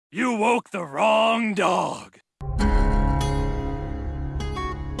You woke the wrong dog.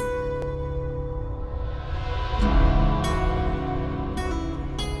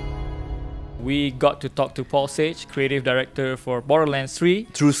 We got to talk to Paul Sage, creative director for Borderlands 3.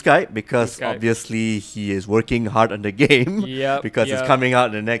 Through Skype, because Through Skype. Obviously he is working hard on the game. Because it's coming out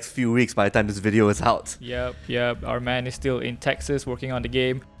in the next few weeks by the time this video is out. Yep. Our man is still in Texas working on the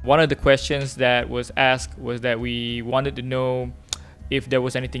game. One of the questions that was asked was that we wanted to know if there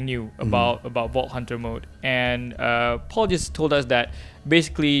was anything new about Vault Hunter mode. And Paul just told us that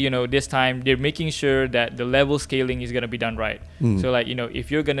basically, this time they're making sure that the level scaling is going to be done right. So like,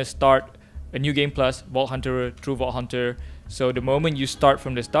 if you're going to start a new game plus Vault Hunter, True Vault Hunter, so the moment you start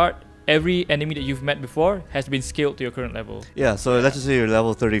from the start, every enemy that you've met before has been scaled to your current level. Yeah, so let's just say you're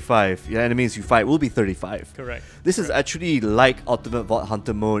level 35. Your enemies you fight will be 35. Correct. This is actually like Ultimate Vault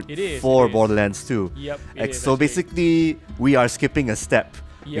Hunter mode for Borderlands 2. Yep. So basically, we are skipping a step.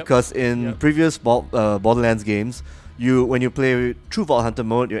 Because in previous Borderlands games, when you play True Vault Hunter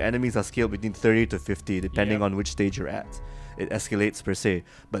mode, your enemies are scaled between 30 to 50, depending on which stage you're at. It escalates per se.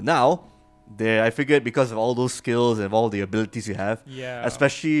 But now, I figured because of all those skills and all the abilities you have,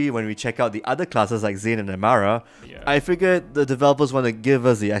 especially when we check out the other classes like Zane and Amara, I figured the developers want to give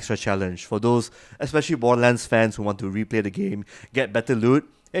us the extra challenge. For those, especially Borderlands fans who want to replay the game, get better loot,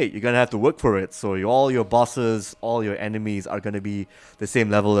 hey, you're going to have to work for it. So all your bosses, all your enemies are going to be the same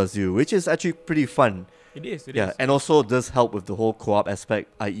level as you, which is actually pretty fun. It is. And also does help with the whole co-op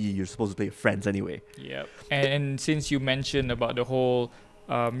aspect, i.e. you're supposed to play with friends anyway. Yep. And since you mentioned about the whole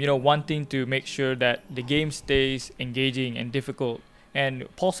wanting to make sure that the game stays engaging and difficult. And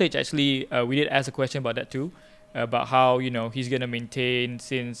Paul Sage actually, we did ask a question about that too, about how, he's going to maintain,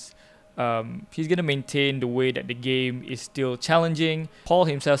 since he's going to maintain the way that the game is still challenging. Paul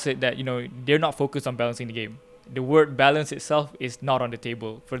himself said that, they're not focused on balancing the game. The word balance itself is not on the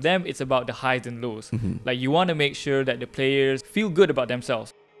table. For them, it's about the highs and lows. Like, you want to make sure that the players feel good about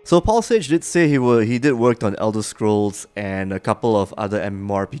themselves. So Paul Sage did say he did work on Elder Scrolls and a couple of other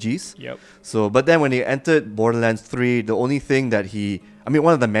MMORPGs. Yep. So, but then when he entered Borderlands 3, the only thing that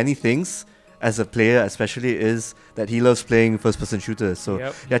one of the many things as a player especially is that he loves playing first-person shooters.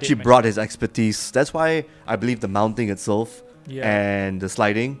 So he actually brought his expertise. That's why I believe the mounting itself and the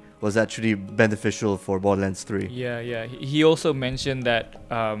sliding was actually beneficial for Borderlands 3. Yeah. He also mentioned that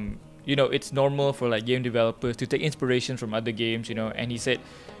it's normal for like game developers to take inspiration from other games, and he said,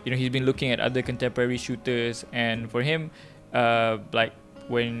 he's been looking at other contemporary shooters, and for him, like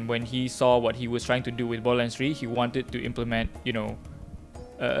when he saw what he was trying to do with Borderlands 3, he wanted to implement,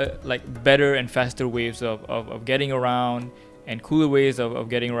 like better and faster ways of getting around and cooler ways of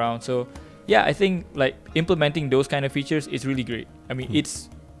getting around. So yeah, I think like implementing those kind of features is really great. I mean, it's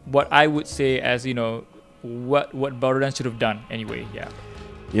what I would say as, what Borderlands should have done anyway. Yeah.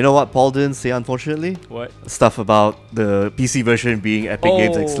 You know what Paul didn't say, unfortunately? What? Stuff about the PC version being Epic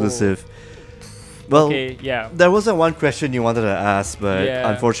Games exclusive. Well, there wasn't one question you wanted to ask, but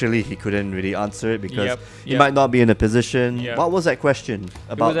unfortunately he couldn't really answer it because he might not be in a position. What was that question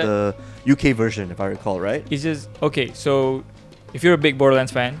about the UK version, if I recall, right? It's just, okay, so if you're a big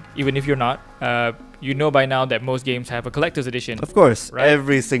Borderlands fan, even if you're not, you know by now that most games have a collector's edition. Of course, right?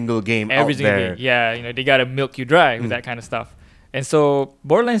 Every single game out there. Yeah, they gotta milk you dry with that kind of stuff. And so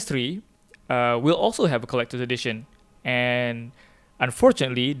Borderlands 3 will also have a collector's edition. And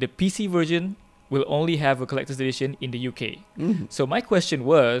unfortunately, the PC version will only have a collector's edition in the UK. So my question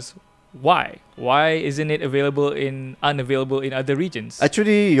was, why? Why isn't it unavailable in other regions?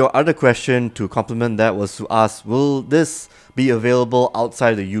 Actually, your other question to complement that was to ask, will this be available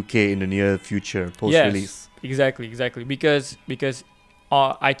outside the UK in the near future, post-release? Yes, exactly. Because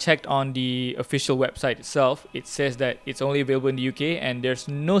I checked on the official website itself. It says that it's only available in the UK, and there's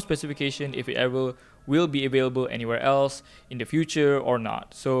no specification if it ever will be available anywhere else in the future or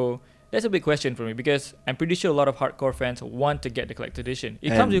not. So that's a big question for me, because I'm pretty sure a lot of hardcore fans want to get the collector edition. It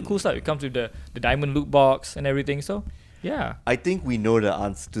comes with cool stuff. It comes with the diamond loot box and everything. So yeah, I think we know the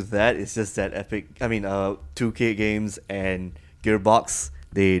answer to that. It's just that 2K Games and Gearbox,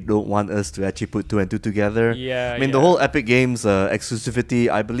 they don't want us to actually put 2 and 2 together. The whole Epic Games exclusivity,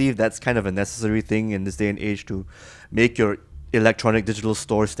 I believe that's kind of a necessary thing in this day and age to make your electronic digital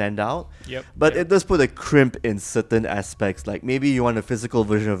store stand out. But it does put a crimp in certain aspects. Like maybe you want a physical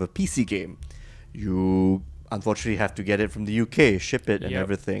version of a PC game. You unfortunately have to get it from the UK, ship it and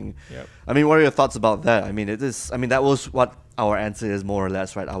everything. I mean, what are your thoughts about that? I mean, that was what our answer is more or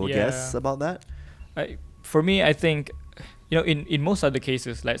less, right? Our guess about that? For me, I think, in most other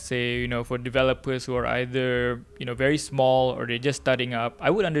cases, let's say, for developers who are either, very small or they're just starting up, I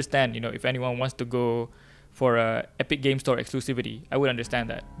would understand, if anyone wants to go for Epic Game Store exclusivity. I would understand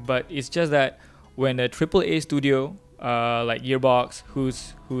that, but it's just that when a AAA studio like Gearbox,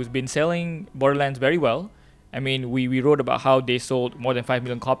 who's been selling Borderlands very well. I mean, we wrote about how they sold more than 5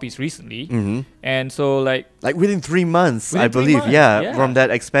 million copies recently, and so like within 3 months, I within 3 believe, months, yeah, from that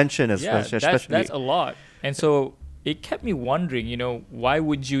expansion, especially. that's a lot. And so it kept me wondering, you know, why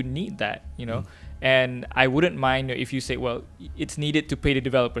would you need that, you know? And I wouldn't mind if you say, well, it's needed to pay the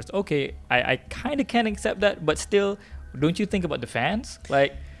developers. Okay, I kind of can accept that, but still, don't you think about the fans?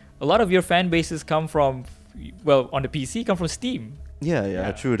 Like, a lot of your fan bases come from, well, on the PC, come from Steam.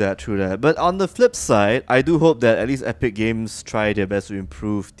 Yeah, true that. But on the flip side, I do hope that at least Epic Games try their best to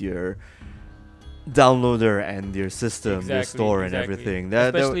improve their downloader and their system, their store and everything.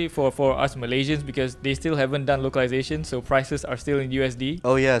 Especially for us Malaysians, because they still haven't done localization, so prices are still in USD.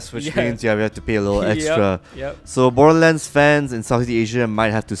 Oh yes, which means we have to pay a little extra. Yep. So Borderlands fans in Southeast Asia might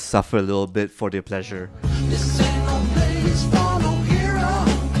have to suffer a little bit for their pleasure.